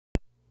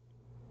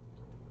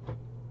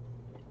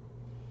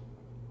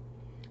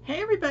Hey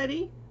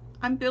everybody,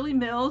 I'm Billie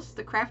Mills,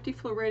 the Crafty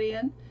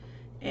Floridian,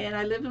 and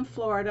I live in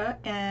Florida,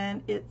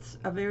 and it's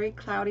a very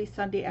cloudy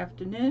Sunday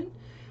afternoon.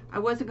 I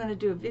wasn't going to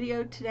do a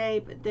video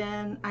today, but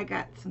then I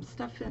got some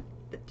stuff in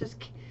that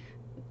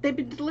they've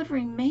been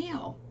delivering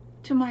mail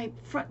to my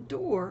front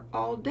door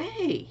all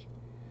day.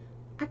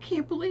 I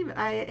can't believe it.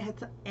 I had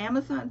some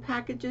Amazon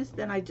packages,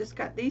 then I just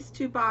got these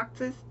two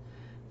boxes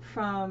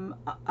from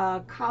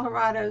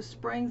Colorado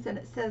Springs, and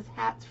it says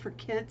hats for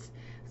kids,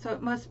 so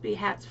it must be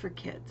hats for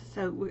kids.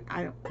 So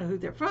I don't know who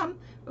they're from,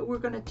 but we're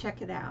going to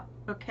check it out.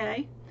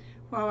 Okay,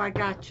 well, I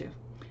got you.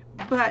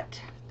 But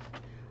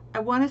I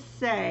want to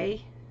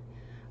say,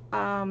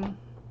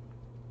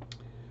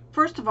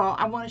 first of all,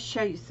 I want to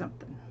show you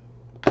something,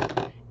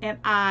 and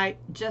I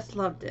just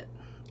loved it.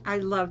 I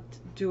loved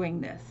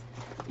doing this.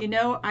 You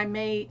know, I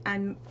made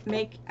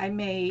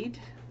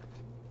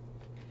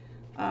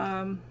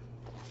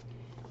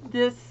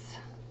this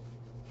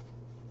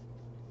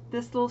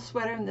little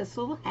sweater and this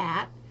little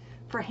hat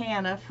for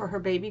Hannah for her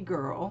baby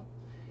girl,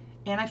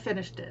 and I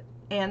finished it,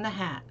 and the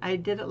hat. I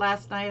did it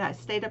last night. I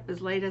stayed up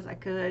as late as I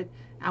could.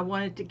 I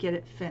wanted to get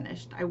it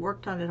finished. I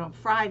worked on it on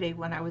Friday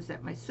when I was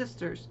at my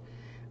sister's,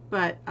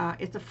 but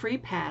it's a free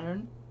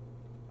pattern,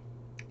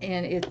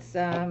 and it's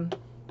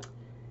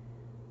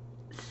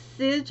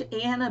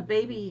Sige Anna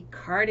baby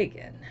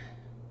cardigan.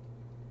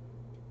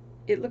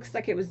 It looks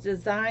like it was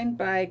designed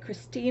by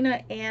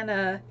Christina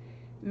Anna.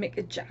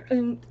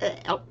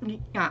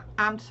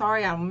 I'm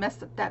sorry, I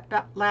messed up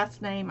that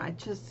last name. I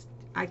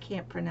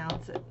can't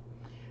pronounce it.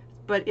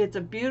 But it's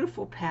a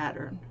beautiful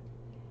pattern.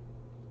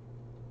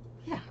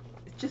 Yeah,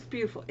 it's just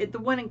beautiful. The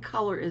one in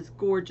color is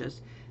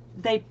gorgeous.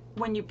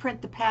 When you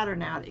print the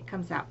pattern out, it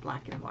comes out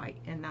black and white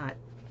and not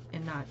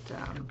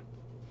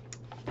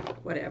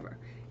whatever.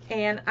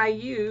 And I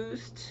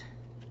used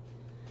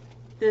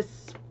this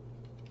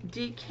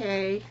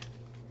DK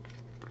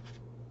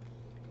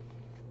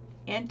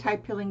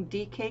anti-pilling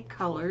DK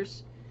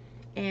colors,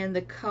 and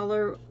the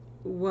color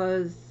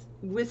was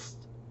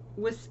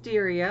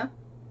Wisteria,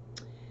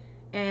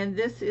 and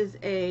this is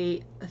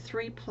a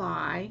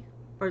 3-ply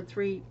or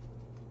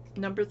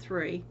number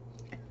 3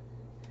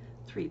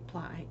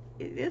 ply.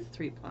 It is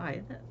 3-ply,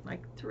 isn't it? Like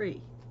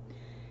 3.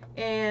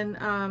 And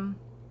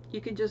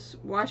you can just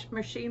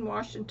machine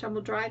wash and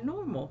tumble dry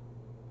normal.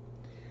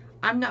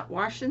 I'm not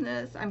washing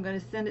this. I'm going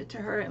to send it to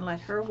her and let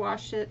her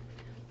wash it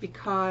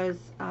because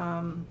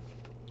I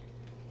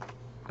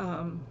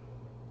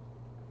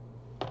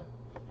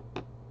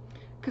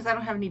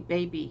don't have any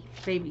baby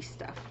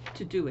stuff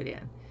to do it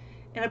in.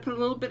 And I put a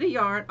little bit of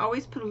yarn.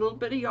 Always put a little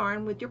bit of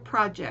yarn with your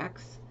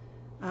projects,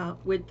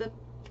 with the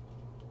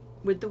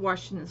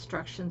washing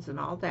instructions and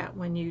all that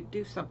when you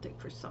do something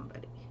for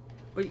somebody,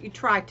 or you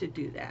try to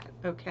do that,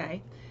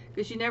 okay?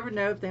 Because you never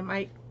know if they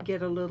might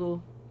get a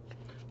little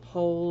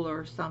hole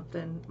or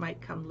something might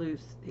come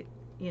loose.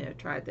 You know,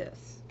 try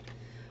this.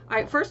 All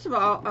right, first of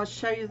all, I'll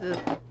show you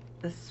the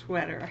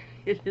sweater.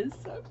 It is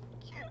so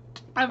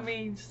cute. I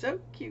mean, so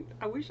cute.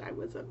 I wish I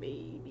was a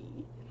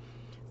baby.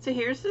 So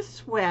here's the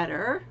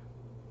sweater.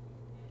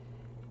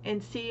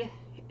 And see,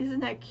 isn't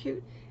that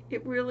cute?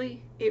 It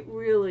really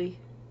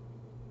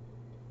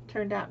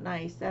turned out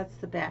nice. That's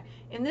the back.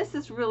 And this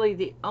is really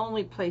the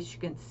only place you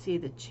can see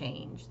the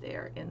change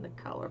there in the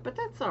color, but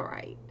that's all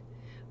right.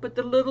 But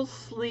the little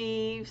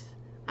sleeves,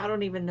 I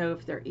don't even know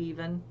if they're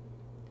even.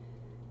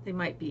 They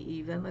might be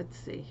even. Let's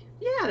see.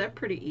 Yeah, they're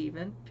pretty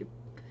even.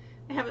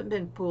 They haven't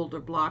been pulled or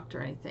blocked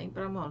or anything,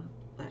 but I'm gonna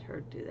let her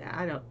do that.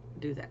 I don't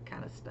do that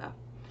kind of stuff.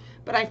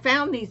 But I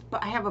found these.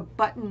 I have a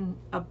button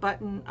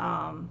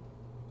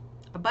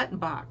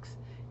box,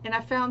 and I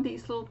found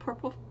these little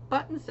purple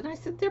buttons, and I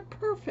said they're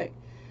perfect.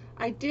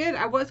 I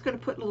was going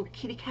to put little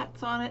kitty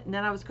cats on it, and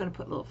then I was going to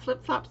put little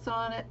flip-flops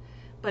on it,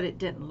 but it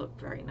didn't look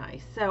very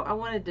nice. So I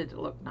wanted it to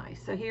look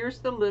nice. So here's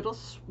the little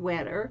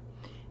sweater,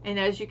 and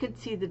as you can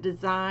see the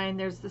design,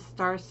 there's the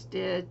star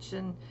stitch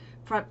and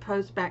front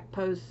post, back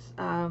post,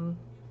 front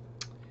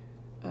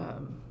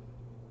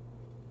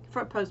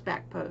post,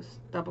 back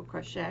post, double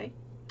crochet,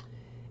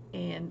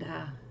 and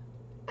I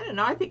don't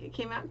know, I think it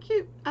came out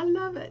cute. I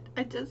love it.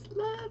 I just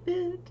love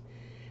it.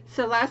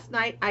 So last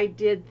night I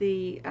did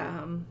the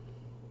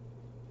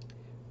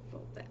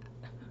fold that.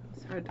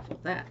 It's hard to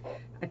fold that.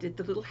 I did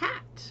the little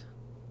hat.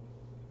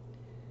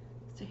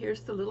 So here's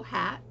the little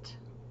hat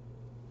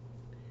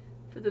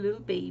for the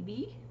little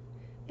baby,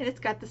 and it's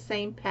got the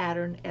same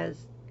pattern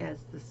as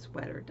the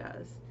sweater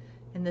does.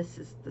 And this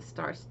is the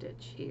star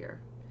stitch here,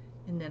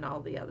 and then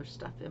all the other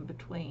stuff in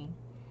between.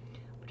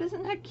 But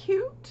isn't that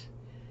cute?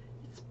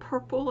 It's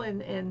purple,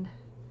 and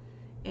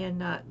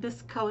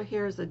this color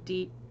here is a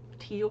deep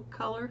teal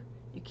color.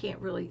 You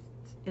can't really,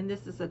 and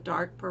this is a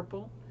dark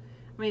purple.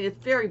 I mean,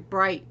 it's very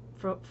bright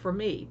for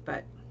me,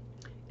 but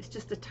it's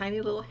just a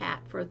tiny little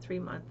hat for a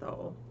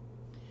 3-month-old.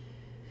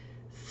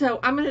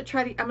 So I'm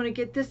gonna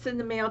get this in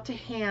the mail to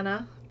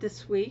Hannah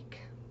this week,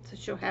 so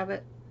she'll have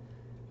it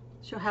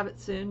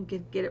soon.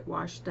 Get it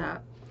washed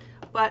up.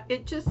 But I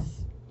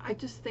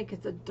just think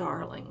it's a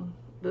darling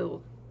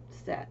little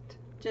set.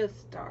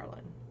 Just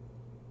darling.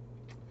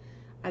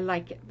 I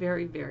like it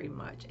very, very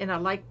much. And I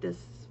like this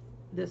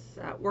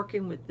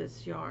working with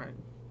this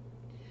yarn.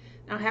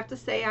 Now I have to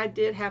say I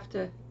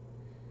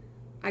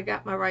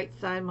got my right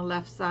side, my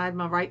left side,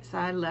 my right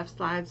side, left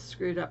side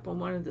screwed up on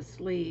one of the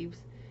sleeves,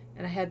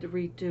 and I had to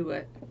redo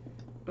it.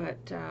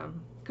 But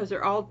because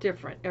they're all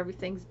different,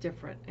 everything's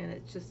different, and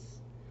it's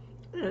just,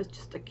 you know, it's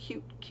just a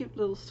cute, cute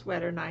little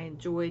sweater, and I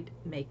enjoyed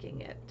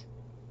making it.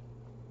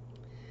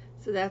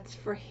 So that's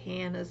for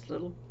Hannah's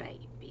little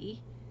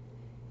baby,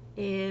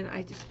 and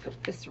I just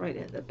put this right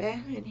in the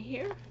back in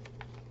here.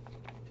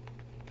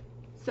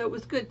 So it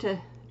was good to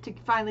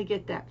finally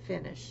get that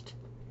finished.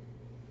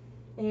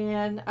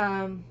 And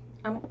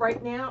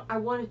right now I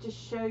wanted to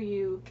show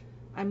you,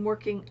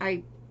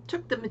 I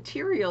took the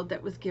material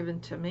that was given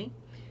to me,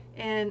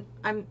 and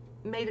I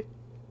made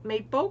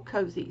bowl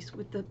cozies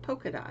with the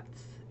polka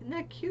dots. Isn't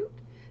that cute?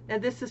 Now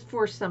this is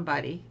for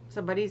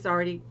somebody's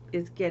already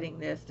is getting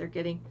this. They're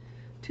getting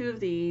 2 of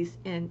these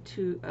and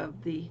 2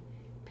 of the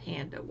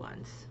panda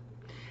ones.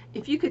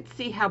 If you could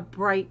see how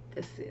bright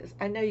this is,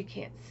 I know you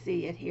can't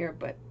see it here,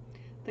 but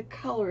the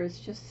color is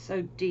just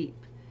so deep,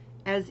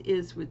 as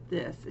is with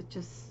this.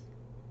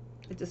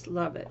 I just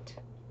love it.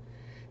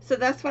 So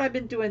that's what I've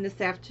been doing this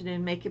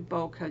afternoon, making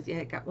bowl cozy.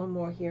 I got one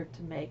more here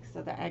to make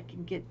so that I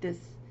can get this,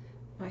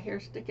 my hair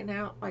sticking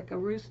out like a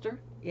rooster.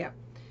 Yeah.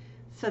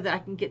 So that I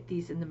can get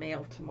these in the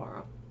mail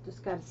tomorrow.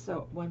 Just got to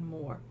sew one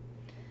more.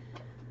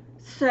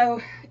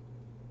 So,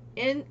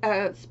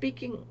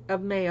 speaking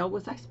of mail,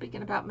 was I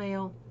speaking about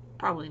mail?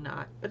 Probably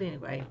not. But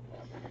anyway,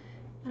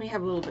 let me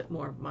have a little bit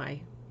more of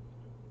my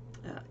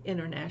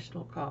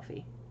international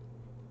coffee.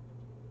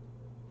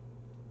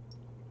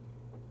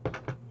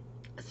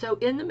 So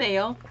in the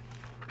mail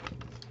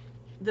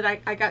that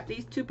I got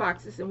these 2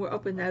 boxes, and we'll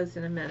open those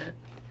in a minute.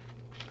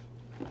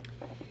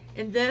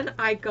 And then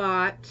I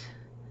got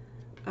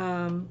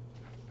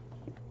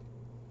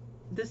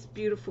this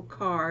beautiful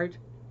card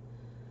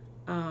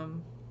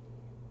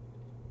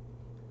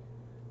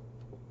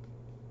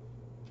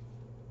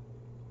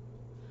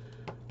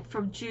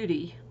from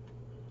Judy.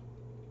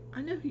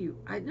 I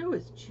know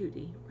it's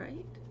Judy,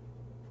 right?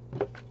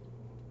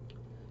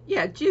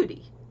 Yeah,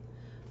 Judy.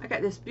 I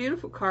got this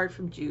beautiful card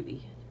from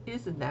Judy.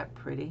 Isn't that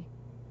pretty?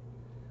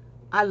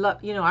 I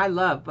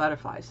love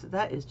butterflies, so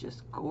that is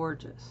just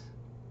gorgeous.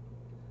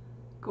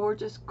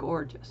 Gorgeous,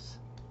 gorgeous.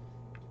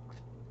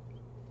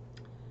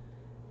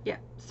 Yeah,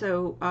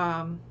 so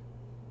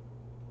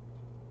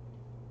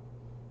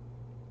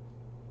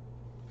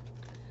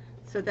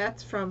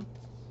that's from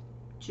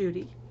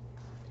Judy.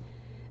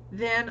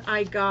 Then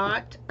I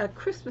got a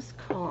Christmas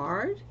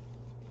card,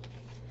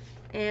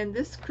 and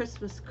this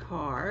Christmas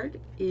card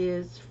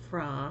is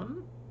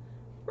from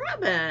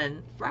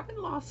Robin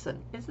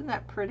Lawson. Isn't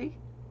that pretty?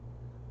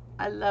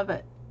 I love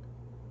it.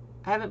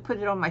 I haven't put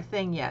it on my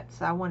thing yet,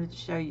 so I wanted to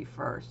show you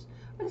first.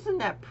 But isn't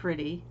that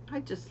pretty? I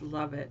just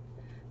love it.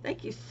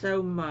 Thank you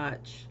so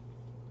much.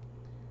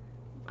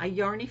 My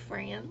yarny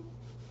friend.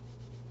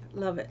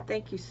 Love it.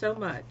 Thank you so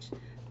much.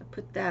 I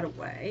put that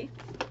away.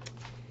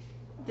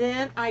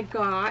 Then I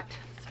got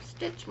some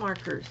stitch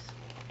markers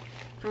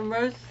from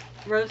Rose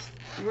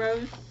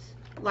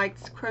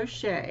Likes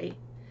Crochet,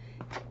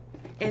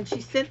 and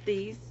she sent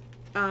these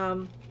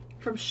from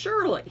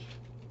Shirley.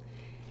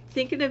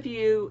 Thinking of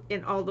you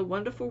and all the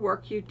wonderful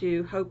work you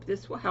do. Hope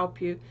this will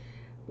help you.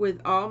 With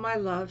all my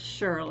love,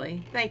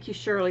 Shirley. Thank you,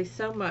 Shirley,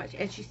 so much.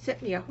 And she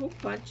sent me a whole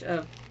bunch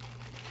of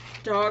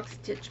dog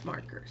stitch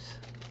markers.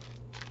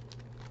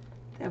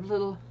 They have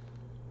little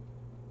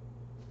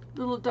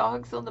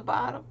dogs on the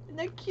bottom. Isn't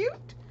that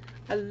cute?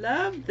 I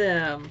love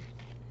them.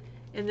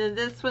 And then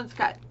this one's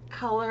got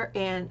color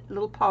and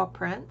little paw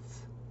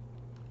prints.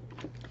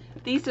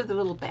 These are the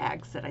little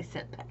bags that I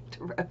sent back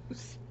to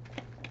Rose.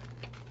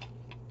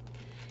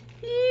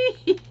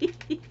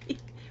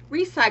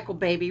 Recycle,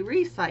 baby,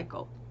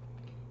 recycle.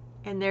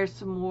 And there's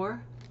some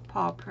more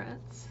paw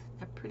prints.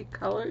 Have pretty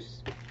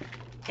colors.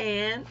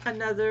 And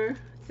another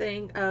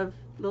thing of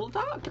little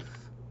dogs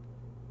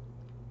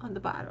on the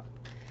bottom.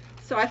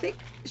 So I think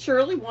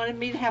Shirley wanted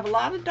me to have a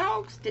lot of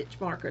dog stitch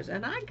markers,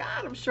 and I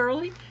got them,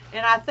 Shirley,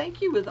 and I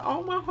thank you with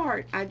all my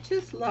heart. I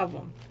just love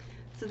them.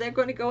 So they're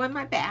going to go in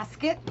my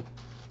basket,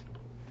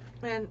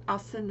 and I'll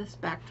send this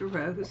back to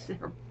Rose,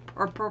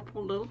 her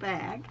purple little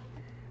bag.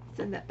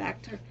 Send that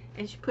back to her,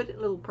 and she put it in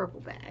a little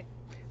purple bag,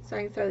 so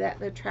I can throw that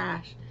in the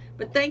trash.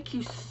 But thank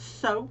you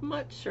so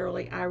much,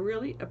 Shirley. I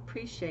really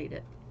appreciate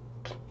it.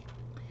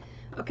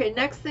 Okay,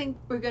 next thing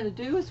we're going to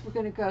do is we're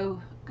going to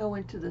go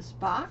into this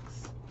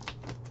box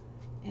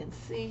and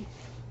see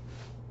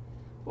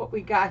what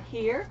we got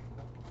here.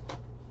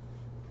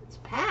 It's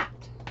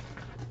packed.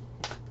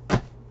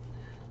 Oh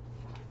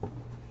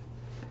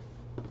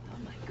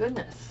my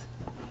goodness.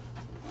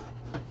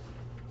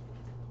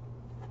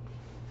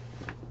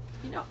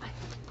 You know,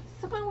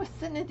 someone was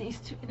sending these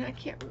to me, and I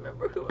can't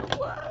remember who it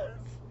was.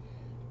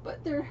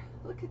 But they're,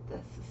 look at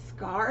this, a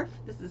scarf.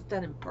 This is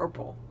done in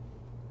purple.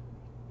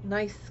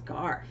 Nice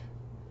scarf.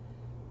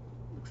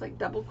 Looks like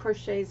double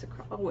crochets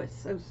across. Oh, it's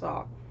so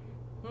soft.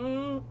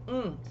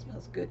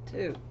 Smells good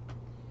too.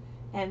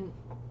 And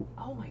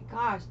oh my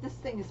gosh, this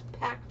thing is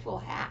packed full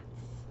of hats.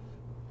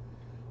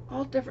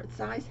 All different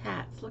size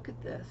hats. Look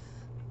at this.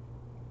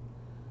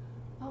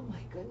 Oh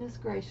my goodness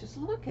gracious,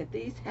 look at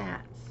these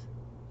hats.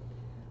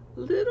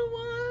 Little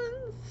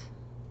ones.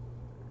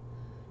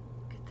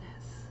 Look at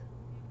this.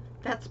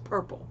 That's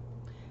purple.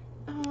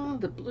 Oh,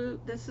 the blue,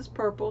 this is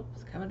purple.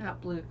 It's coming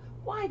out blue.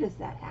 Why does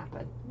that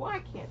happen? Why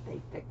can't they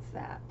fix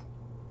that?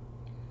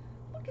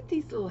 Look at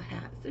these little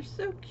hats. They're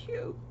so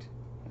cute.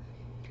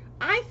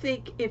 I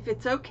think if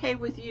it's okay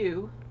with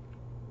you,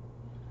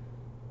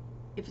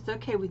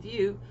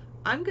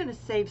 I'm going to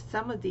save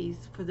some of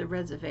these for the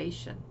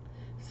reservation.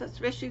 So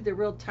especially the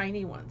real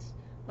tiny ones.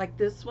 Like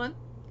this one.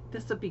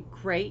 This will be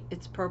great.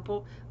 It's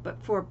purple.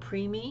 But for a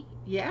preemie,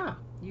 yeah,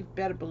 you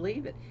better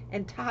believe it.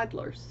 And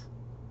toddlers.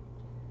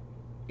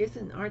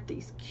 Aren't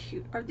these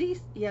cute? Are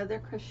these? Yeah, they're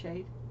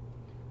crocheted.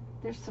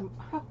 There's some,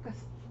 oh,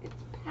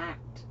 it's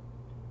packed.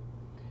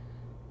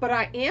 But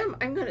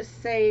I'm going to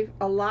save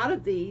a lot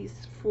of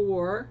these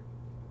for,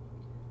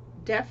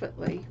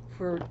 definitely,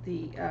 for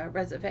the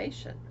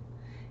reservation.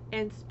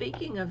 And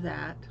speaking of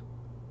that,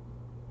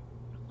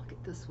 look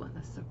at this one.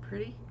 That's so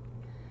pretty.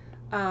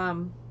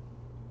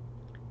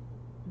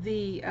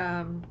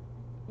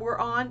 We're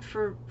on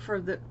for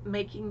the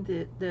making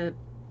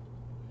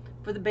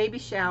for the baby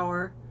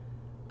shower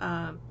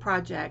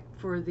project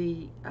for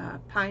the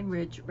Pine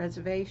Ridge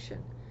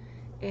Reservation.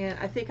 And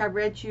I think I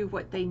read you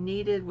what they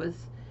needed was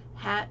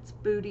hats,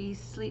 booties,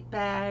 sleep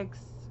bags,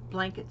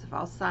 blankets of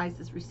all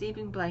sizes,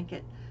 receiving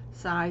blanket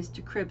size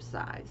to crib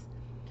size,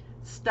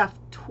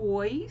 stuffed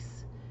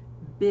toys,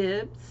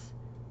 bibs,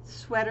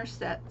 sweater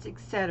sets,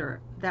 etc.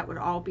 That would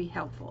all be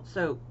helpful.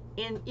 So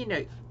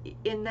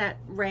in that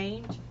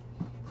range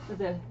for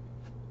the,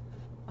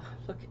 oh,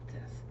 look at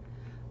this.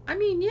 I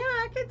mean, yeah,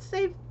 I could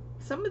save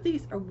some of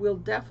these, or will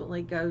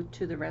definitely go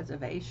to the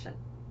reservation.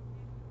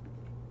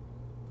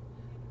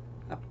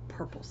 A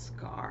purple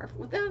scarf.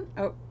 Well then,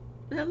 oh,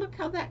 now look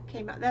how that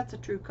came out. That's a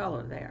true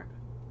color there.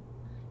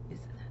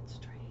 Isn't that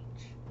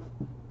strange?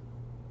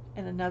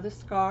 And another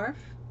scarf.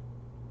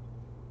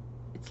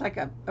 It's like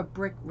a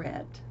brick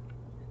red.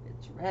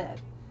 It's red.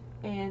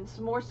 And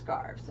some more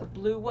scarves. A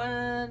blue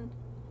one,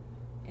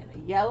 and a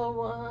yellow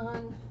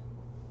one,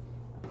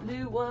 a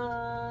blue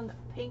one, a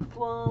pink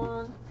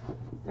one.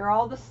 They're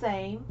all the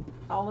same.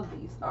 All of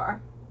these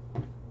are.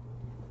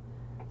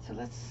 So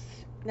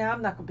now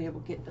I'm not going to be able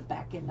to get them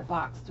back in the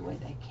box the way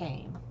they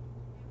came.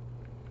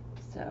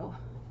 So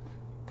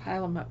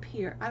pile them up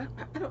here. I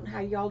don't know how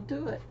y'all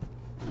do it.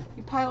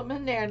 You pile them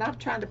in there, and I'm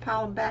trying to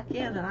pile them back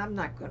in, and I'm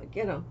not going to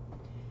get them.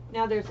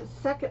 Now there's a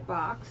second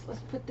box.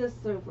 Let's put this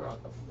over on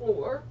the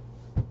floor.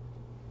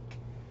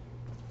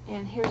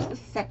 And here's the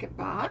second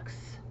box.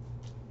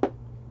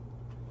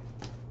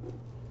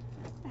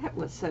 That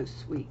was so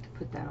sweet to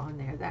put that on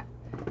there. That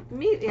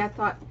immediately I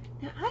thought,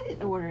 now I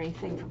didn't order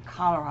anything from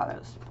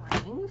Colorado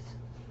Springs.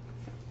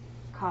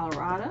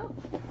 Colorado.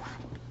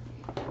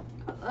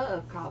 I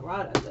love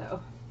Colorado though.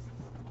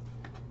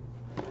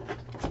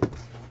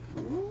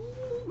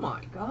 Oh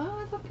my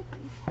God, look at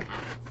these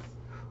hats.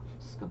 I'm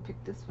just gonna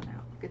pick this one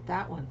out. Look at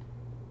that one.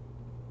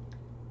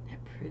 Isn't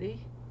that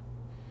pretty?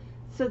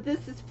 So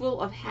this is full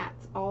of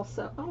hats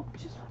also. Oh,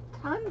 just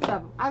tons of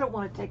them. I don't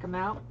want to take them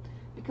out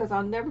because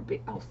I'll never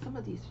be, oh, some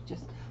of these are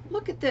just,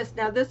 look at this.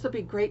 Now this will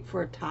be great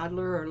for a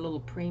toddler or a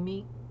little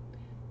preemie.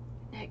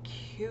 Isn't that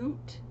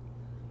cute?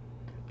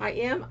 I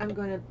am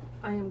going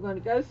to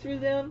go through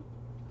them.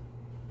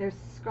 There's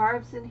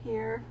scarves in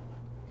here,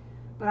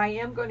 but I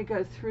am going to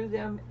go through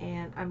them,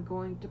 and I'm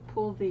going to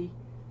pull the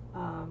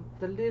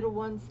little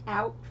ones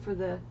out for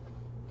the,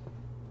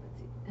 let's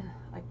see,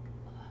 like,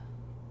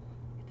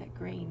 that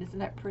green. Isn't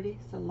that pretty?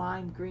 It's a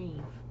lime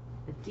green,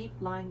 a deep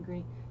lime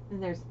green. Then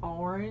there's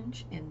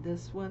orange and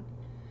this one.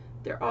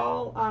 They're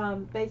all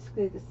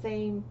basically the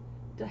same,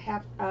 to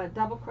have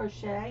double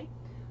crochet.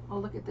 Oh,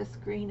 look at this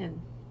green and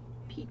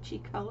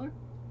peachy color,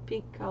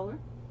 pink color.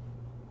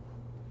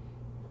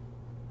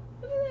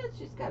 Look at that,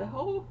 she's got a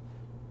whole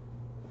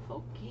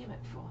gamut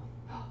full.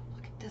 Oh,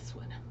 look at this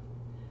one.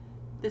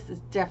 This is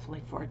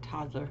definitely for a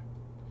toddler.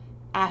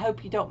 I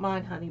hope you don't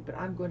mind, honey, but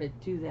I'm going to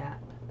do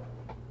that.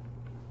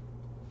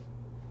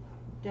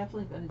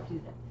 Definitely going to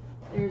do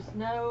that. There's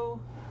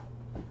no,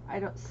 I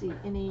don't see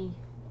any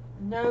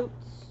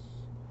notes.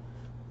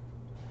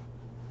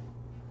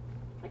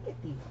 I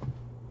get these.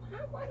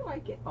 Why do I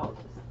get all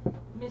this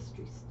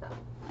mystery stuff?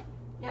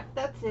 Yep,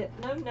 that's it.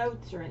 No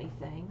notes or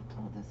anything.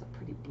 Oh, that's a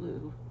pretty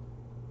blue.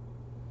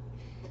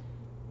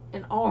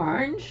 An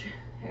orange.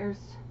 There's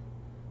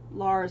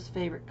Laura's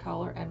favorite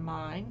color, and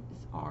mine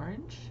is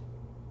orange.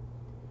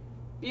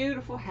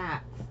 Beautiful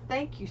hats.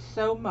 Thank you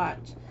so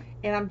much.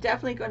 And I'm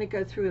definitely going to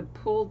go through and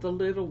pull the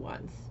little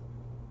ones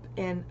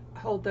and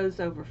hold those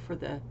over for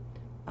the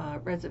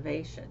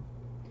reservation.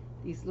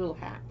 These little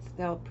hats.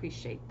 They'll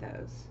appreciate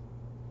those.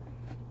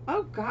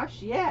 Oh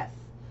gosh, yes.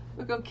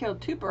 We're going to kill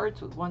two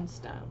birds with one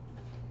stone.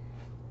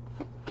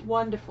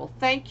 Wonderful.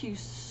 Thank you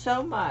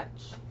so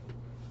much.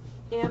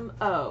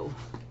 M.O.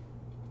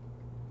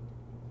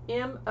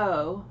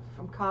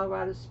 from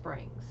Colorado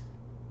Springs.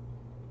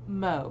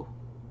 Mo.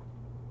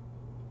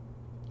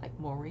 Like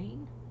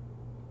Maureen?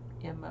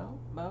 M-O?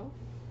 Mo?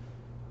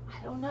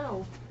 I don't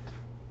know.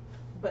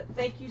 But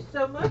thank you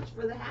so much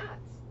for the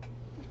hats.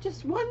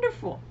 Just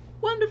wonderful.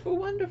 Wonderful,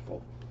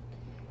 wonderful.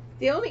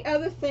 The only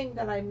other thing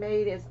that I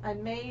made is I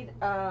made,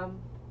 I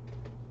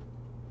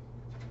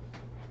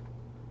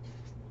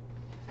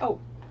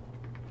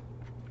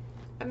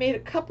made a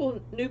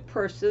couple new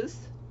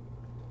purses.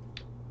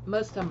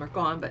 Most of them are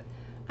gone, but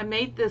I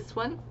made this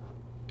one.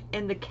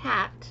 And the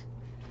cat,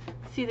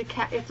 see the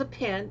cat, it's a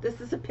pin.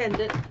 This is a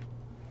pendant.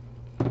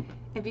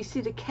 If you see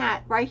the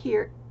cat right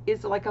here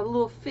is like a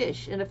little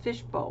fish in a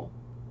fish bowl.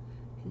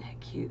 Isn't that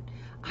cute?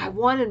 I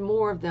wanted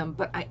more of them,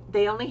 but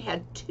they only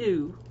had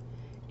 2.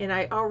 And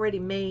I already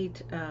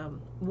made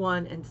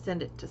one and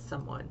sent it to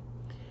someone.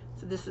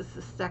 So this is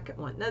the second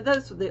one. Now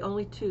those were the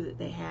only 2 that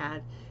they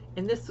had.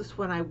 And this was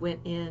when I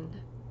went in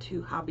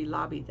to Hobby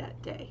Lobby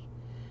that day.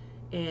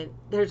 And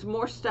there's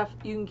more stuff.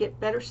 You can get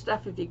better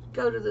stuff if you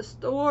go to the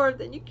store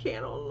than you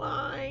can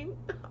online.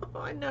 Oh,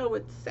 I know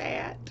it's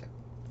sad.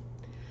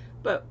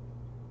 But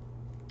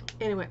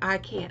anyway, I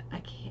can't.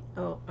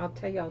 Oh, I'll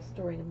tell y'all a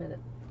story in a minute.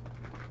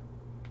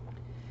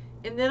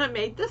 And then I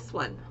made this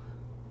one.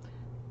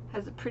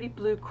 Has a pretty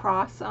blue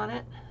cross on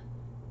it.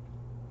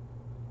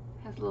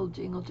 Has little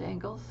jingle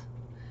jangles.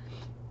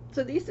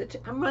 So these are,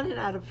 I'm running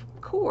out of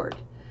cord.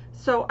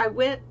 So I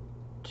went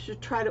to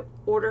try to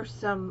order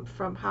some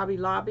from Hobby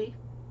Lobby.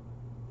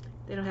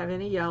 They don't have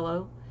any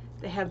yellow.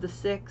 They have the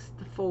 6,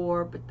 the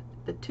 4, but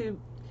the 2,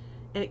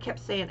 and it kept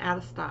saying out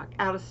of stock,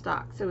 out of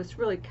stock. So it's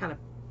really kind of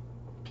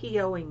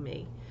POing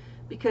me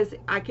because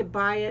I could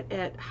buy it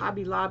at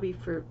Hobby Lobby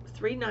for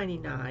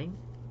 $3.99.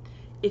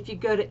 If you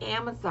go to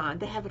Amazon,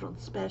 they have it on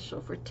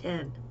special for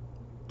 $10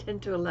 to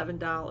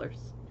 $11.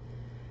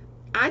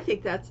 I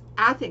think that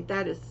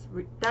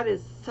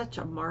is such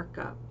a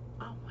markup.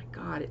 Oh my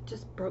God, it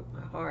just broke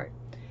my heart.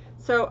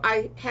 So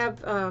I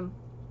have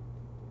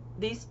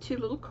these 2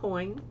 little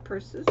coin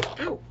purses.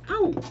 Ow,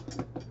 ow,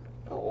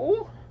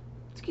 oh,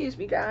 excuse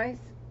me guys.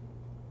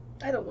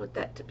 I don't want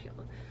that to be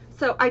on.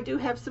 So I do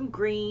have some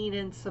green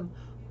and some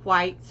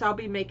white, so I'll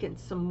be making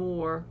some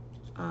more,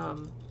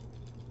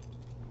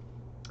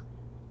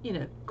 you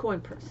know,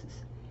 coin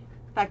purses.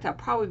 In fact, I'll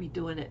probably be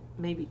doing it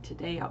maybe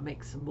today. I'll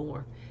make some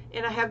more.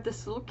 And I have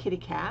this little kitty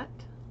cat.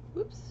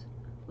 Oops,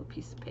 little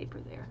piece of paper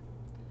there.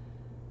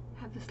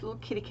 I have this little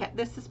kitty cat.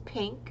 This is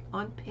pink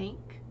on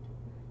pink.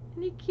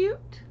 Isn't he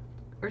cute?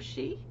 Or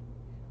she?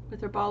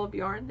 With her ball of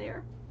yarn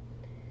there.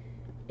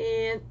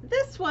 And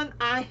this one,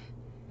 I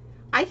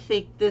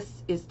think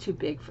this is too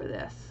big for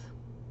this.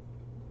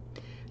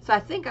 So I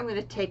think I'm going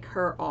to take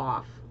her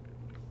off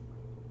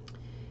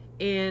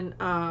and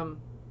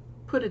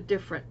put a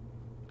different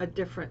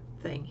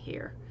thing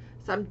here.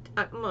 So I'm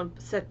going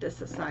to set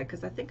this aside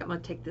because I think I'm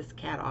going to take this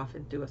cat off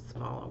and do a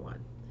smaller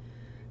one.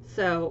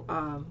 So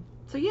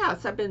so yeah,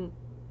 so I've been,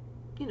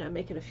 you know,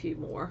 making a few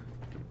more.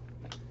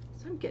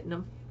 So I'm getting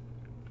them.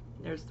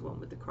 There's the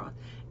one with the cross.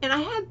 And I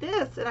had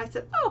this and I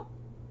said, oh,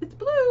 it's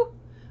blue.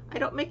 I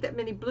don't make that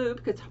many blue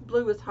because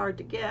blue is hard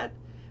to get.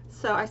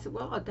 So I said,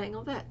 well, I'll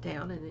dangle that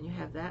down, and then you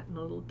have that in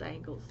the little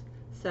dangles.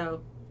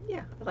 So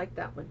yeah, I like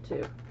that one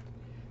too.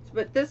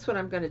 But this one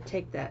I'm going to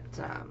take that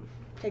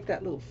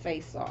little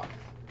face off.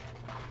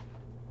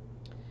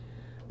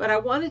 But I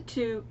wanted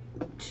to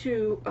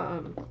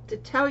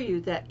tell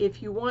you that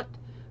if you want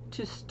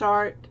to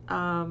start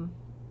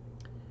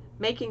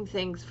making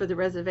things for the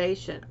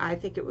reservation, I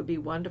think it would be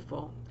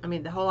wonderful. I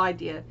mean, the whole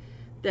idea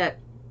that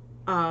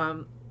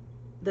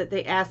that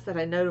they ask that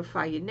I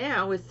notify you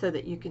now is so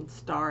that you can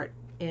start.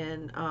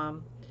 And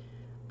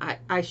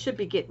I should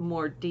be getting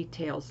more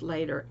details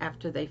later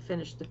after they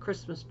finish the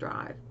Christmas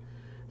drive.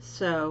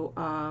 So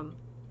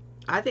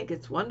I think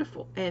it's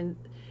wonderful.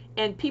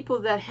 And people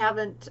that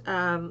haven't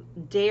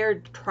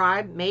dared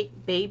try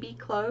make baby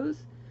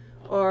clothes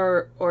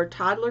or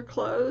toddler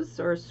clothes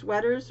or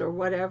sweaters or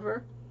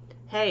whatever,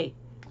 hey,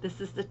 this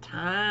is the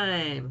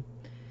time.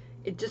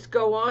 Just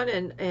go on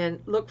and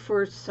look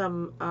for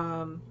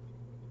some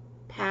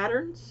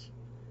patterns.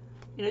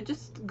 You know,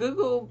 just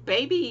Google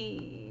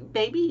baby,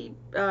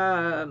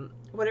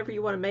 whatever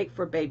you want to make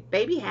for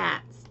baby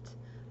hats,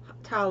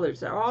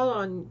 toddlers. They're all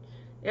on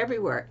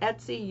everywhere,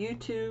 Etsy,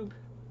 YouTube,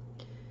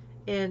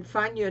 and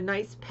find you a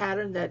nice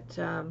pattern that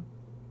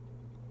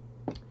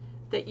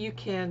that you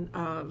can,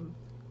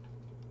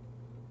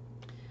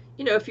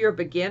 you know, if you're a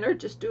beginner,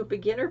 just do a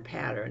beginner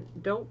pattern.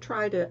 Don't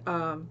try to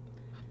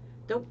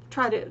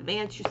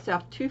advance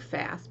yourself too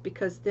fast,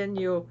 because then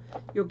you'll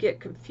get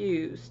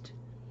confused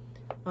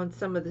on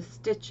some of the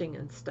stitching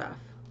and stuff.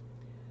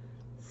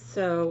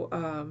 So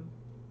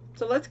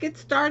so let's get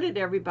started,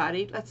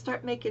 everybody. Let's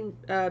start making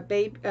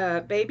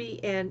baby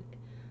and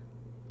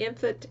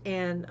infant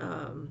and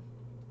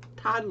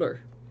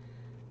toddler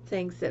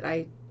things that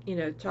I, you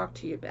know, talk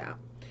to you about.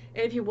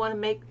 And if you want to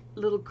make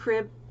little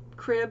crib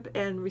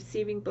and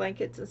receiving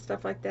blankets and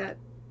stuff like that,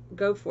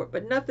 go for it.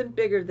 But nothing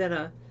bigger than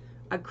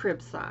a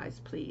crib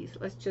size, please.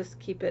 Let's just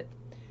keep it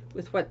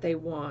with what they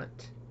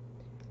want.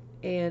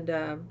 And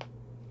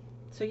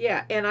So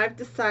yeah, and I've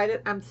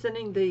decided I'm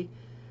sending the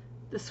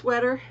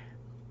sweater,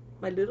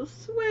 my little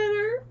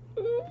sweater.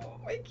 Ooh,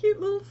 my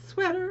cute little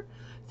sweater.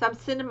 So I'm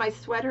sending my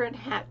sweater and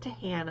hat to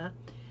Hannah.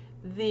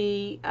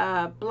 The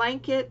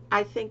blanket,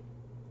 I think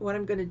what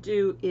I'm going to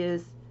do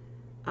is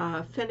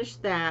finish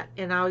that,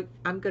 and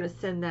I'm going to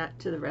send that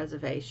to the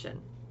reservation.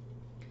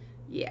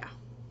 Yeah,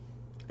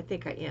 I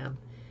think I am.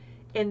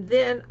 And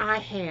then I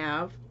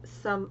have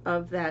some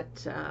of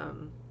that,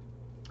 oh,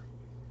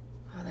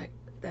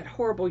 that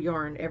horrible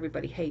yarn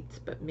everybody hates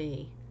but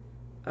me.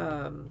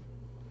 Um,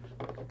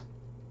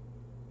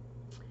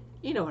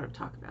 you know what I'm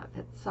talking about,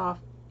 that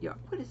soft yarn.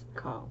 What is it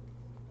called?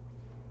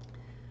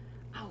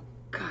 Oh,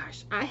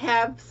 gosh. I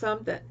have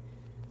some that,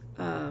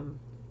 to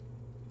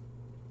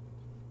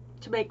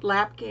make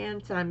lap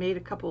gans, and I made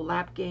a couple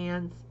lap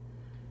gans,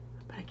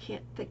 but I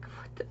can't think of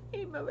what the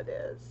name of it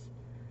is.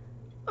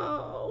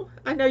 Oh,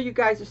 I know you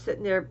guys are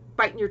sitting there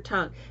biting your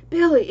tongue.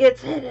 Billy,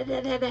 it's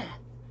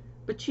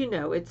but you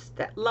know, it's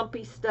that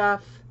lumpy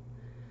stuff.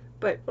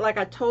 But like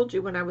I told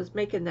you when I was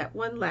making that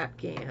one lap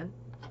gan,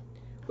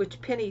 which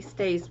Penny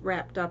stays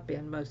wrapped up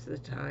in most of the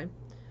time,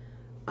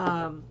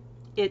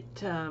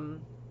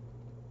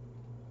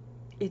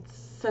 it's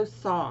so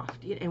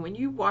soft. And when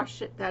you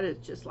wash it, that is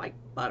just like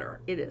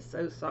butter. It is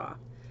so soft.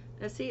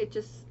 Now see, it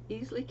just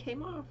easily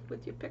came off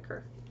with your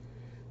picker.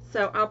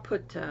 So I'll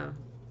put a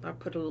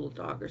little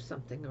dog or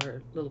something, or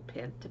a little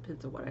pin.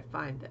 Depends on what I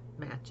find that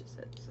matches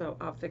it. So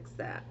I'll fix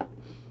that.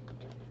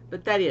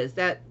 But that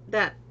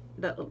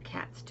little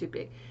cat's too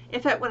big.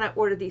 In fact, when I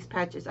ordered these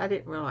patches, I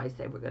didn't realize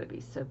they were going to be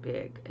so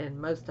big, and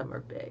most of them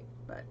are big,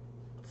 but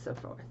so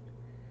forth.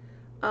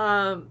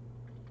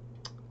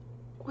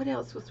 What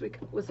else was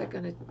I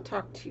going to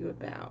talk to you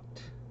about?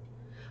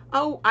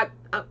 Oh, I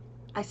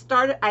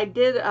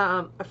did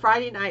a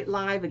Friday Night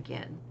Live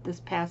again this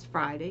past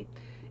Friday.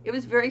 It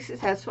was very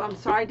successful. I'm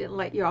sorry I didn't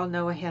let you all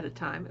know ahead of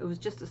time. It was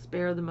just a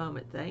spare of the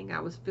moment thing. I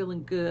was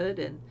feeling good,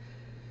 and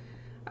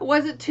I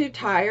wasn't too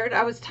tired.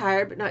 I was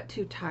tired, but not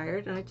too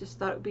tired. And I just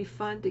thought it would be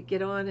fun to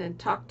get on and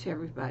talk to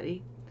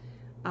everybody.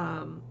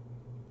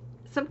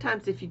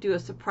 Sometimes if you do a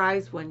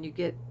surprise one,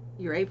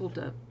 you're able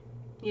to,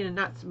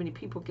 not so many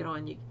people get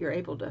on. You're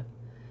able to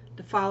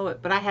follow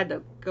it. But I had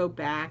to go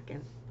back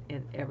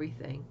and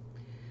everything.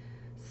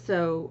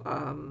 So,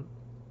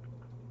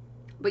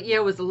 but yeah,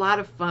 it was a lot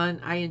of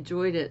fun. I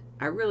enjoyed it.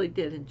 I really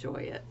did enjoy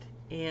it.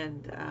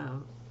 And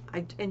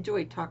I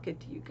enjoyed talking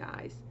to you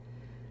guys.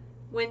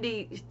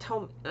 Wendy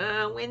told me,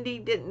 Wendy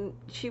didn't,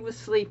 she was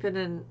sleeping,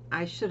 and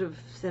I should have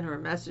sent her a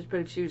message,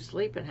 but if she was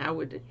sleeping, how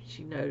would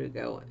she know to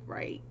go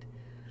right?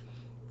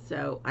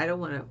 So I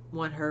don't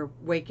want her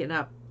waking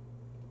up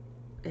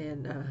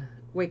and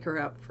wake her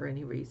up for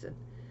any reason.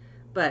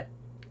 But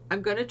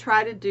I'm going to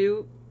try to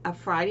do a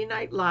Friday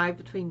Night Live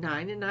between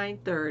 9 and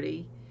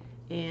 9:30,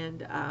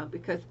 and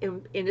because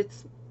in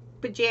its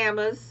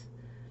pajamas,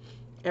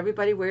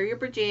 everybody wear your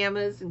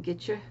pajamas and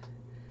get your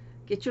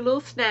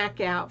little snack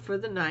out for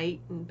the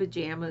night in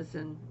pajamas,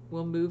 and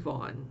we'll move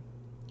on,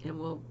 and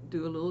we'll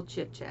do a little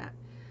chit chat.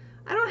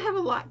 I don't have a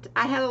lot.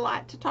 I had a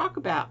lot to talk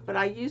about, but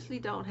I usually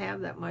don't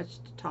have that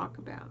much to talk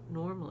about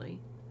normally.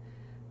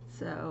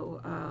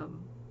 So,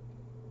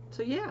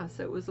 yeah.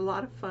 So it was a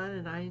lot of fun,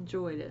 and I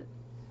enjoyed it.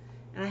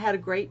 And I had a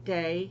great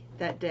day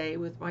that day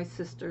with my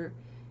sister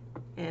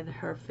and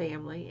her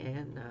family,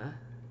 and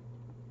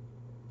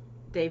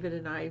David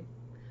and I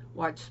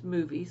watched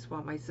movies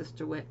while my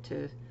sister went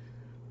to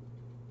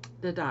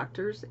the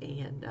doctors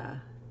and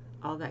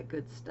all that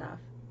good stuff.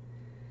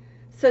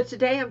 So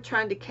today I'm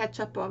trying to catch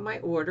up on my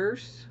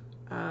orders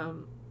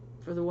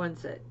for the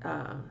ones that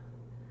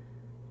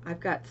I've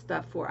got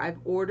stuff for. I've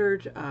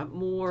ordered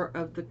more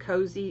of the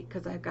cozy,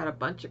 because I've got a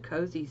bunch of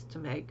cozies to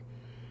make.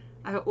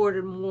 I've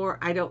ordered more.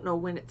 I don't know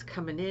when it's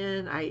coming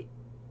in.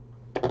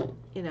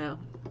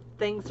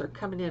 Things are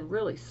coming in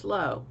really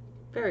slow,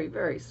 very,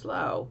 very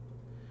slow.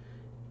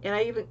 And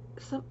I even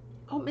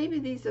oh, maybe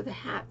these are the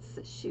hats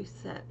that she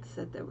said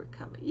they were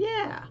coming.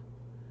 Yeah.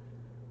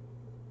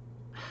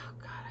 Oh,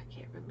 God, I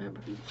can't remember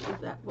who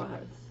that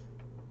was.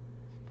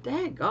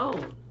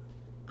 Daggone.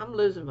 I'm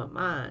losing my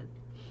mind.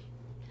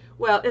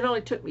 Well, it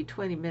only took me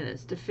 20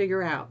 minutes to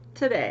figure out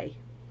today.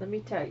 Let me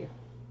tell you.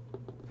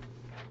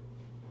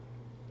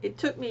 It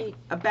took me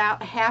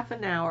about half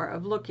an hour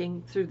of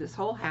looking through this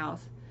whole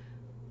house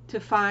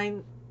to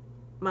find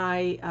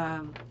my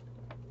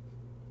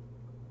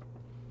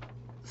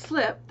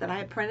slip that I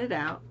had printed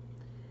out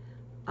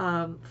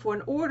for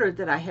an order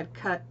that I had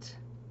cut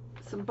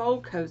some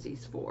bowl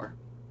cozies for.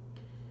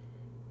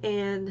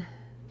 And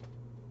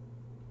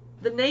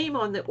the name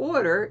on the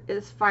order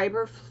is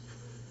Fiber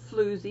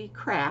Floozy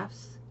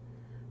Crafts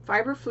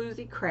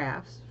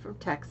from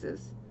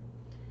Texas.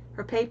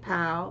 Her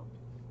PayPal,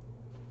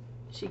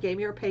 she gave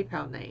me her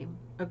PayPal name.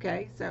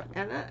 Okay, so,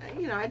 and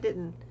I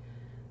didn't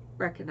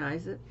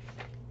recognize it.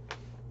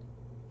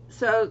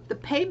 So the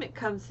payment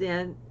comes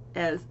in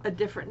as a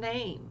different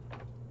name.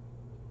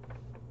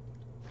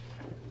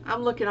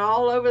 I'm looking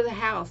all over the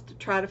house to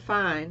try to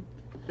find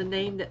the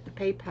name that the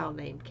PayPal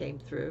name came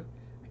through.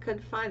 I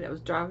couldn't find it. It was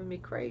driving me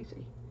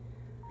crazy.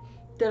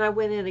 then I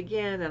went in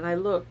again and I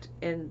looked,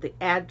 and the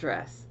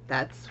address,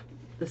 that's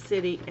the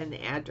city and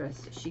the address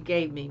that she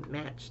gave me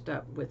matched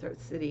up with her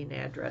city and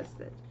address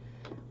that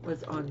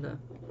was on the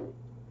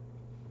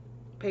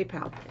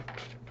PayPal thing.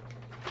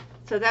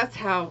 So that's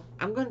how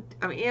I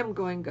am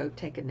going to go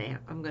take a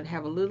nap. I'm going to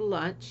have a little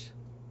lunch,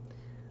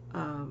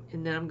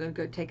 and then I'm going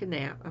to go take a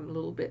nap. I'm a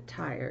little bit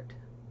tired.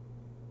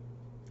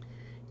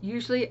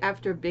 Usually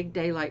after a big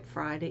day like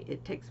Friday,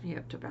 it takes me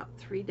up to about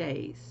 3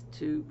 days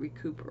to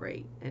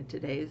recuperate, and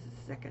today is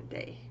the second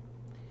day.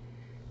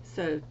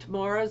 So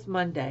tomorrow's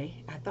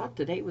Monday. I thought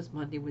today was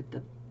Monday with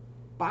the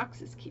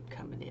boxes keep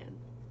coming in.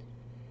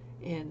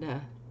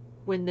 And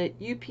when the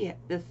UPS,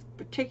 this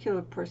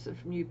particular person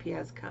from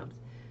UPS comes,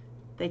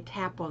 they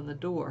tap on the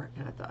door,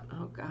 and I thought,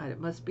 oh God, it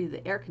must be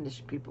the air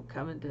conditioner people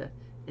coming to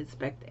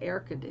inspect the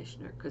air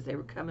conditioner, because they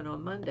were coming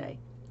on Monday.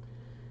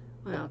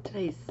 Well,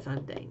 today's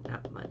Sunday,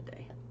 not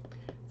Monday.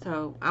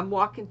 So I'm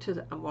walking to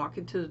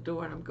the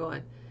door, and I'm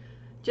going,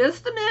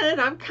 just a minute,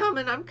 I'm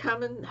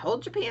coming,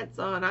 hold your pants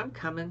on, I'm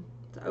coming.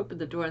 So I open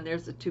the door, and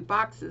there's the 2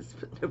 boxes,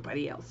 but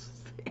nobody else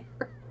is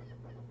there.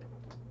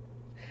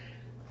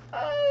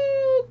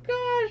 Oh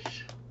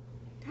gosh,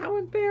 how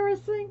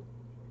embarrassing.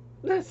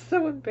 That's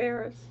so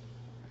embarrassed.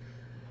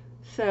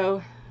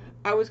 So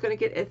I was going to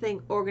get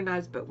everything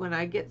organized, but when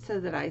I get so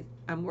that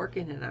I'm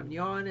working and I'm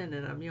yawning,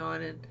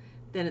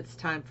 then it's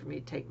time for me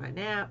to take my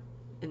nap,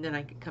 and then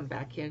I could come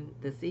back in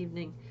this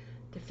evening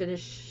to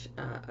finish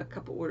a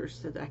couple orders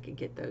so that I can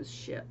get those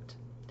shipped.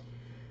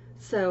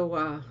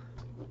 So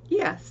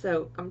yeah,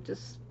 so I'm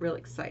just real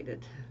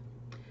excited.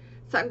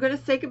 So I'm going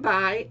to say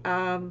goodbye.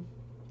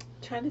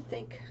 Trying to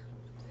think,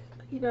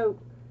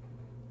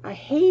 I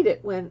hate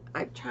it when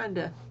I'm trying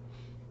to,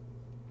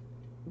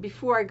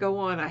 before I go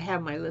on, I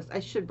have my list. I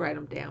should write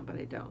them down, but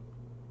I don't.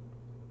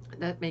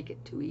 That'd make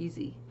it too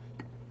easy.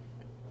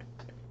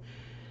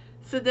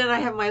 So then I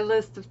have my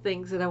list of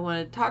things that I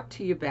want to talk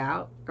to you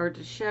about or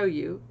to show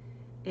you,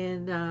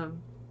 and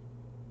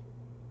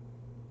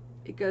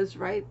it goes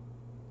right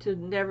to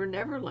Never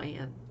Never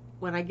Land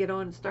when I get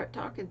on and start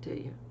talking to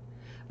you.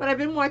 But I've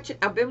been watching,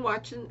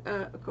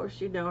 of course,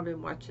 I've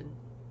been watching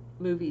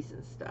movies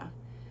and stuff.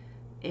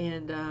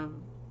 And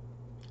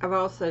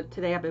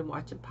today I've been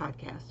watching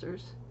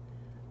podcasters,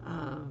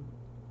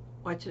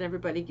 watching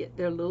everybody get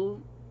their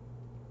little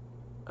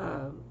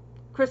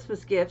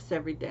Christmas gifts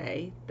every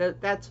day.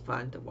 That's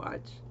fun to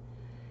watch.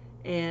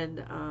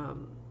 And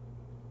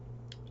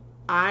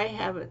I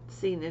haven't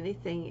seen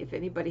anything, if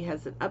anybody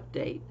has an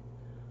update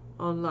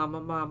on Llama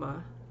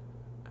Mama,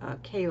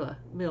 Kayla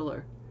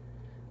Miller.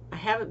 I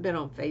haven't been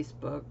on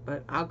Facebook,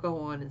 but I'll go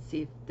on and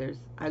see if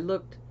I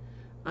looked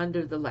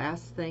under the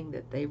last thing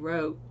that they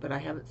wrote, but I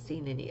haven't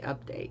seen any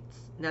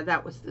updates. Now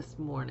that was this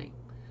morning,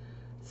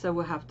 so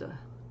we'll have to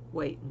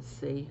wait and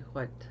see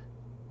how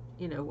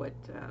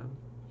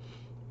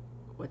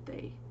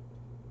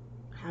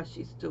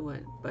she's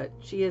doing. But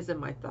she is in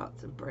my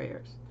thoughts and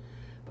prayers.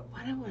 But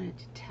what I wanted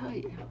to tell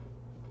you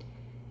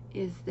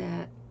is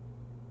that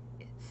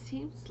it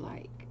seems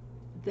like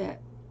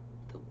that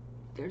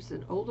there's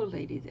an older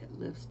lady that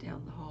lives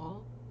down the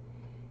hall,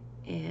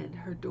 and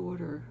her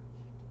daughter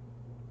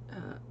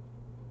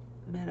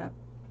met up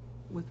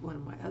with one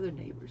of my other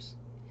neighbors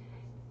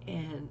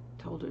and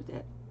told her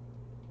that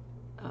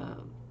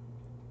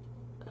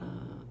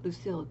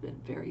Lucille had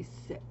been very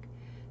sick.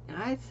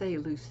 Now I'd say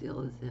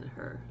Lucille is in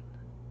her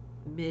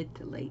mid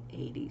to late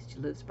 80s. She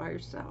lives by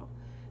herself,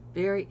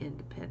 very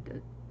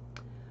independent,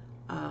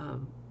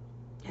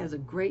 has a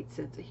great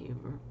sense of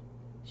humor.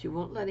 She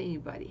won't let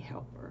anybody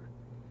help her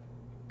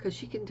because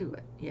she can do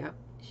it. Yeah,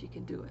 she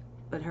can do it.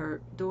 But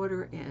her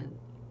daughter and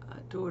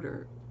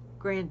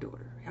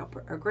granddaughter help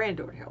her. Her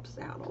granddaughter helps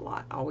out a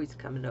lot, always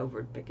coming over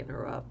and picking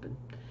her up and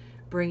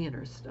bringing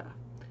her stuff.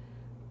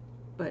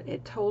 But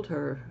it told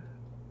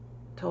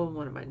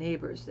one of my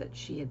neighbors that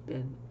she had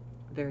been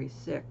very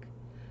sick,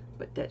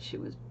 but that she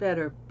was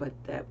better, but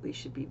that we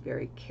should be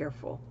very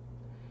careful.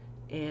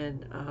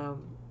 And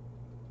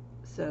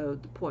so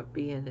the point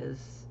being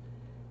is,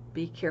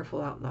 be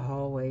careful out in the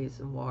hallways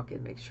and walk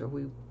in. Make sure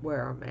we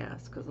wear our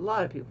masks, because a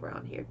lot of people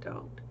around here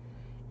don't.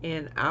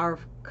 And our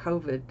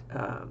COVID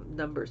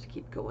numbers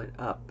keep going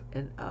up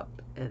and up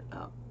and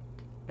up,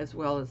 as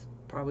well as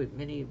probably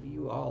many of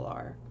you all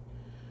are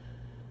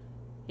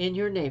in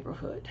your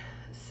neighborhood.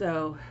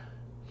 So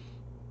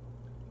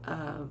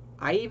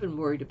I even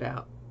worried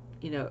about,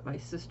 my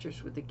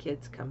sisters with the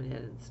kids coming in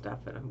and stuff,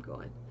 and I'm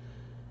going,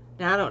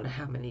 now I don't know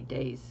how many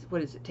days,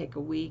 what does it take, a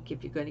week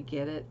if you're going to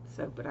get it?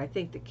 So, but I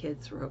think the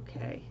kids were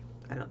okay.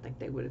 I don't think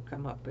they would have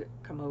come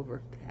over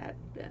if they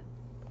hadn't been.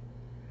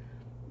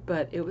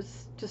 But it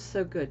was just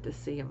so good to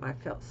see them. I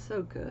felt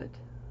so good.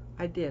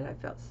 I did. I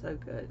felt so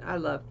good. I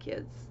love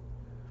kids.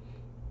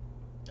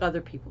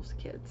 Other people's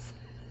kids.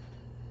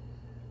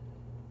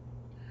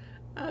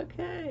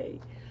 Okay.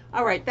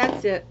 All right,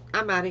 that's it.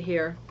 I'm out of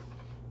here.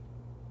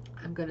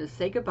 I'm going to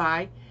say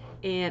goodbye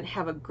and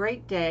have a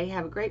great day.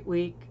 Have a great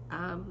week.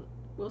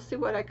 We'll see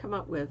what I come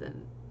up with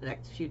in the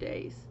next few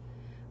days.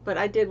 But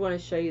I did want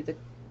to show you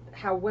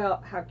how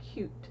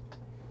cute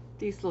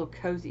these little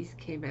cozies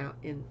came out,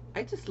 and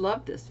I just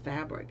love this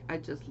fabric. I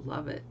just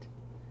love it.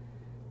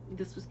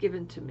 This was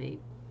given to me.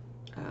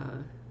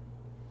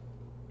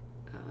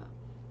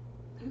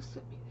 Who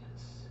sent me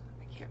this?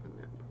 I can't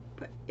remember.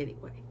 But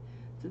anyway,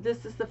 so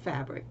this is the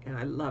fabric, and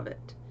I love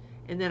it.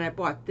 And then I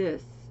bought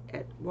this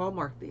at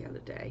Walmart the other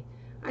day.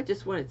 I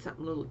just wanted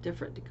something a little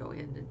different to go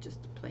in than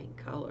just a plain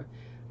color.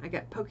 I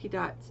got polka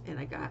dots, and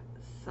I got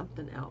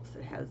something else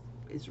that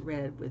is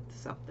red with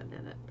something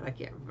in it, but I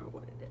can't remember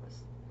what it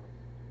is.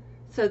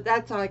 So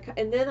that's all I cut.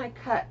 And then I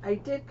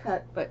did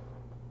cut, but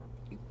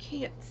you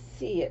can't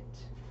see it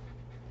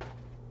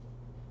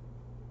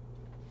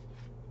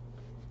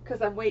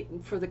because I'm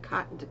waiting for the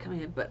cotton to come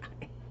in. But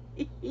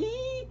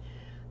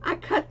I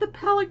cut the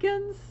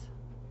pelicans,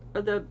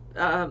 or the,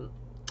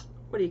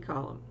 what do you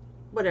call them?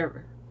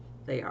 Whatever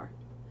they are,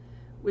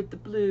 with the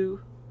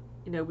blue,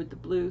 with the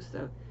blue.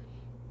 So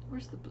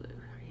where's the blue?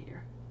 Right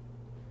here.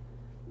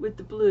 With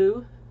the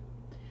blue.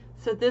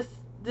 So this,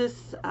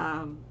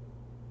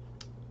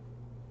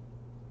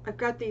 I've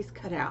got these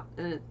cut out,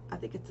 and I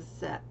think it's a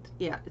set.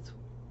 Yeah, it's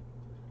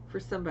for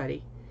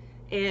somebody.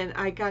 And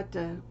I got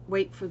to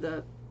wait for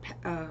the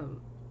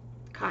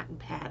cotton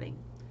padding.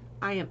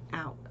 I am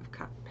out of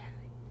cotton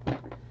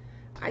padding.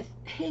 I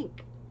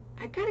think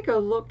I gotta go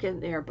look in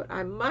there, but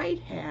I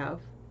might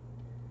have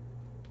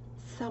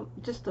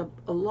just a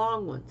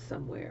long one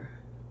somewhere.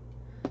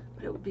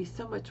 But it would be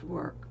so much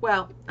work.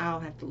 Well, I'll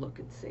have to look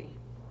and see.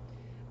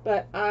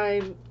 But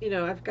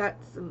I've got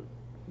some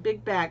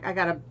big bag. I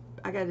got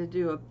to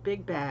do a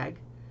big bag,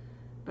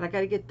 but I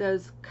got to get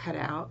those cut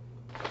out.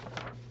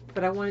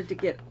 But I wanted to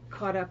get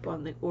caught up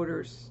on the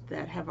orders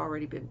that have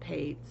already been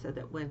paid, so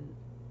that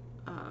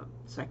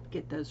so I can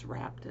get those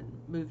wrapped and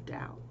moved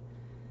out.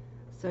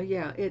 So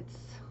yeah, it's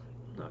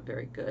not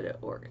very good at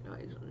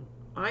organizing.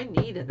 I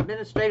need an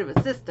administrative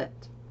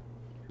assistant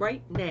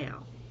right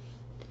now.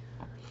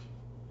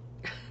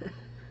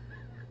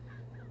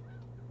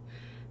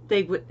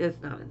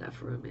 There's not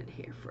enough room in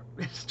here for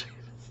administrative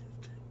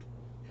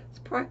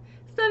assistant.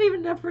 It's not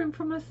even enough room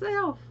for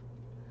myself.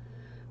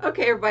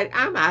 Okay, everybody,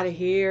 I'm out of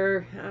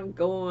here. I'm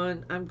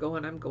going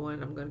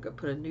to go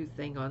put a new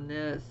thing on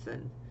this,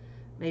 and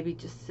maybe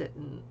just sit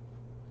and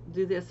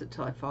do this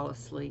until I fall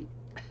asleep.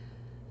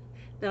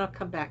 Then I'll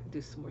come back and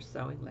do some more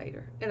sewing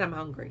later. And I'm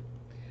hungry,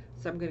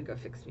 so I'm going to go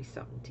fix me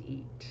something to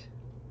eat.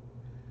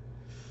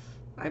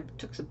 I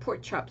took some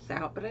pork chops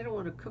out, but I don't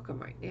want to cook them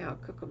right now. I'll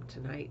cook them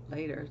tonight,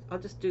 later. I'll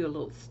just do a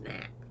little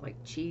snack, like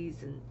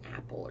cheese and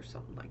apple or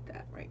something like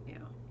that right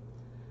now.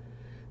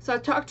 So I'll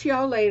talk to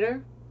y'all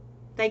later.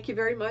 Thank you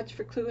very much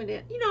for cluing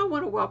in. I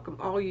want to welcome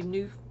all you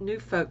new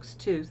folks,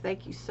 too.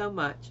 Thank you so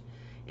much.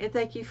 And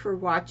thank you for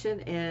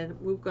watching. And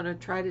we're going to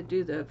try to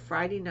do the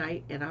Friday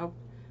night. And I'll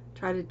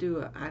try to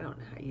do I don't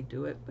know how you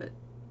do it, but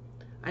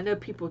I know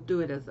people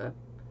do it as a...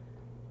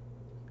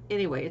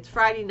 Anyway, it's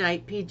Friday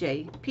night,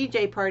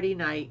 PJ party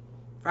night,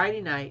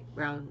 Friday night,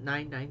 around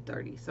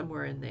 9:30,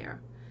 somewhere in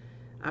there.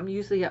 I'm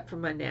usually up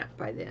from my nap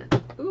by then.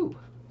 Ooh,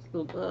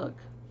 little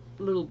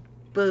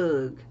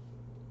bug.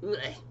 Ugh.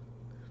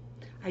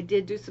 I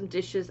did do some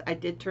dishes. I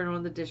did turn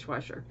on the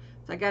dishwasher,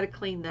 so I got to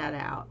clean that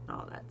out and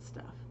all that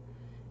stuff.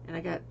 And I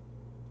got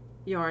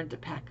yarn to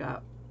pack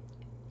up.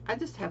 I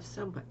just have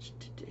so much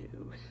to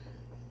do.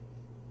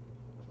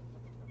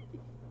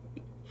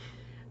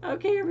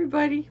 Okay,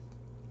 everybody.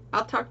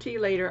 I'll talk to you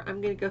later.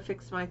 I'm going to go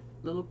fix my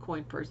little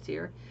coin purse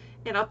here.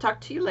 And I'll talk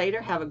to you later.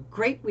 Have a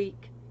great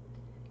week.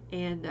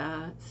 And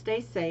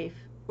stay safe.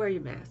 Wear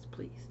your mask,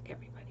 please.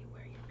 Everybody,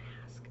 wear your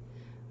mask.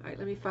 All right,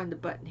 let me find the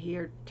button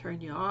here to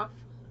turn you off.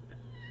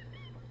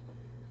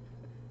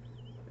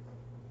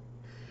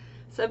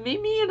 So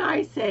Mimi and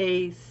I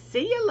say,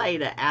 see you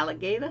later,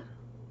 alligator.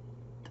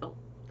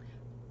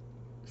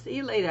 See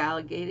you later,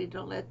 alligator.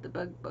 Don't let the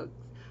bugs.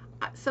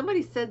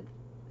 Somebody said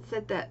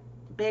that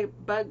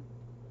bug.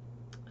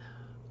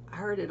 I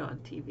heard it on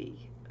TV.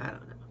 I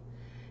don't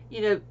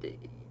know.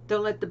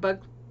 Don't let the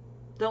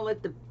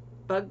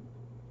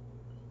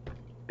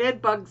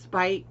bed bugs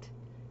bite,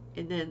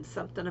 and then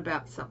something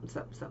about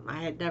something.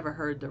 I had never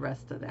heard the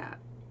rest of that.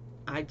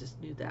 I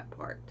just knew that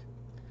part.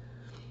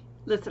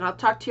 Listen, I'll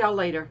talk to y'all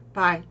later.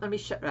 Bye. Let me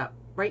shut up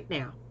right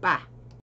now. Bye.